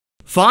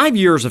5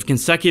 years of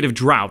consecutive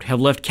drought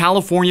have left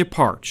California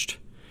parched.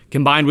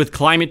 Combined with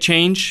climate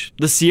change,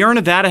 the Sierra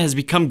Nevada has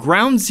become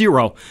ground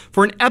zero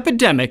for an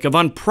epidemic of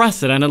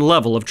unprecedented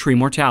level of tree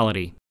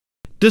mortality.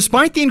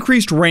 Despite the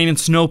increased rain and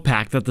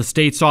snowpack that the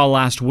state saw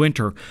last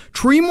winter,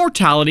 tree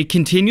mortality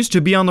continues to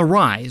be on the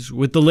rise,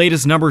 with the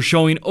latest numbers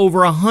showing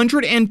over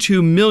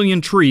 102 million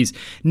trees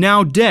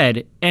now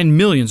dead and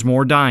millions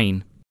more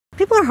dying.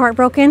 People are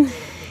heartbroken.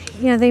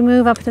 You know, they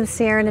move up to the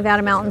Sierra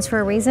Nevada mountains for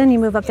a reason. You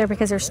move up there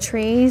because there's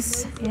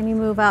trees, and you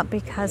move up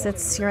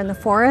because you're in the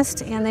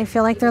forest, and they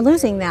feel like they're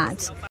losing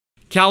that.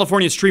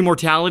 California's tree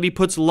mortality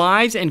puts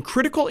lives and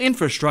critical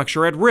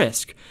infrastructure at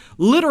risk,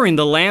 littering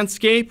the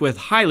landscape with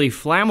highly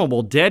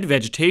flammable dead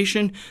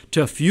vegetation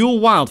to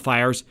fuel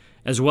wildfires,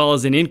 as well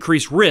as an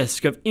increased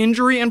risk of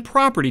injury and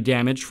property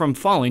damage from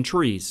falling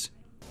trees.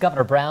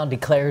 Governor Brown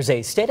declares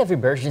a state of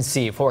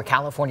emergency for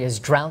California's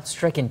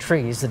drought-stricken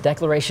trees. The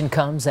declaration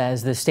comes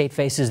as the state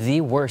faces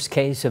the worst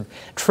case of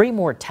tree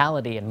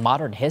mortality in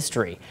modern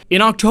history.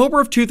 In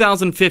October of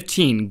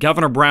 2015,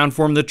 Governor Brown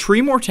formed the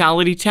Tree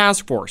Mortality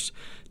Task Force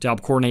to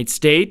help coordinate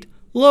state,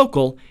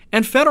 local,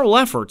 and federal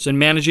efforts in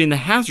managing the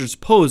hazards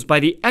posed by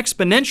the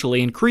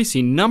exponentially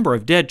increasing number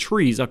of dead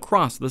trees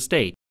across the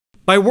state.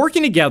 By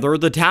working together,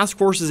 the task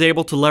force is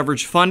able to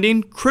leverage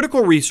funding,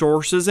 critical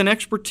resources, and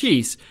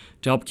expertise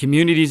to help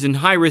communities in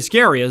high-risk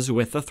areas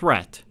with the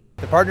threat.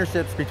 The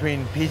partnerships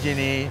between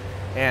PG&E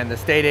and the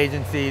state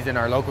agencies and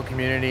our local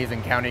communities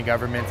and county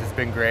governments has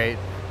been great.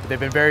 They've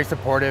been very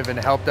supportive and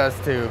helped us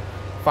to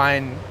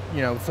find,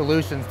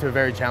 solutions to a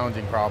very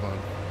challenging problem.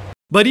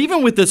 But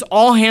even with this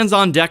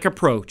all-hands-on-deck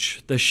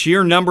approach, the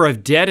sheer number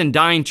of dead and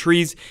dying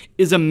trees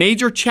is a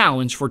major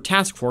challenge for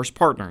task force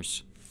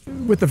partners.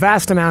 With the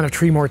vast amount of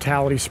tree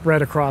mortality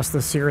spread across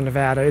the Sierra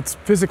Nevada, it's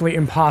physically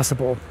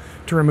impossible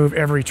to remove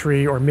every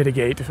tree or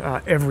mitigate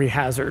every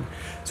hazard.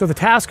 So the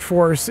task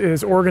force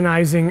is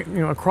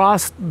organizing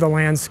across the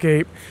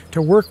landscape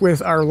to work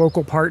with our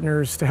local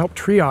partners to help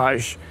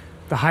triage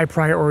the high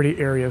priority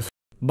areas.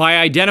 By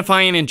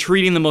identifying and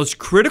treating the most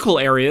critical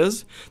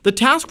areas, the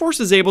task force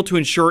is able to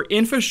ensure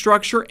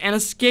infrastructure and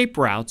escape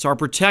routes are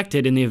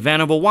protected in the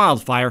event of a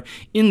wildfire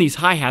in these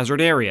high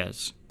hazard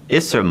areas.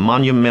 It's a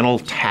monumental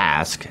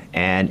task,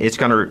 and it's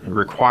going to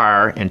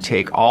require and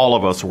take all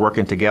of us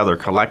working together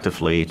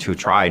collectively to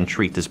try and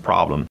treat this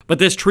problem. But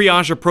this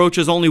triage approach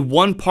is only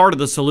one part of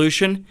the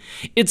solution.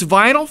 It's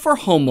vital for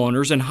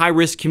homeowners and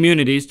high-risk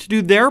communities to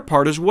do their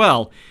part as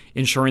well,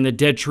 ensuring that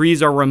dead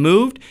trees are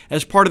removed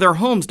as part of their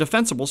home's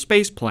defensible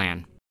space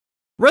plan.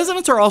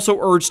 Residents are also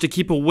urged to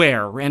keep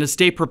aware and to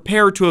stay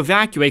prepared to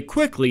evacuate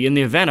quickly in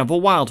the event of a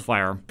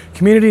wildfire.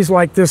 Communities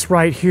like this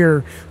right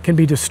here can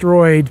be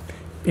destroyed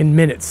in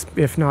minutes,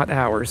 if not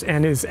hours,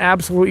 and is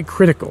absolutely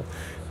critical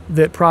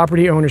that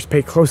property owners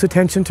pay close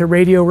attention to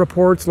radio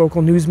reports,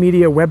 local news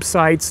media,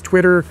 websites,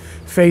 Twitter,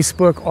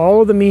 Facebook,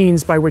 all of the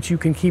means by which you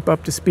can keep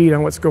up to speed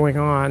on what's going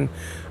on,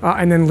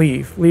 and then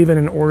leave in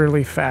an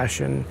orderly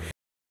fashion.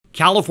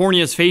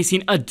 California is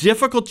facing a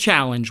difficult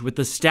challenge with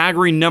the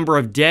staggering number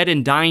of dead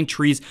and dying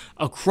trees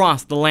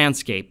across the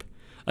landscape,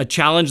 a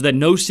challenge that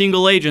no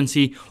single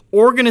agency,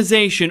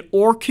 organization,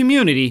 or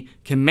community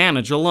can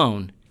manage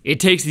alone. It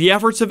takes the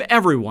efforts of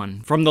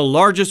everyone, from the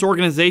largest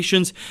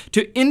organizations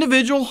to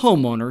individual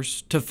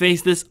homeowners, to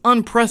face this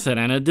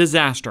unprecedented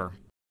disaster.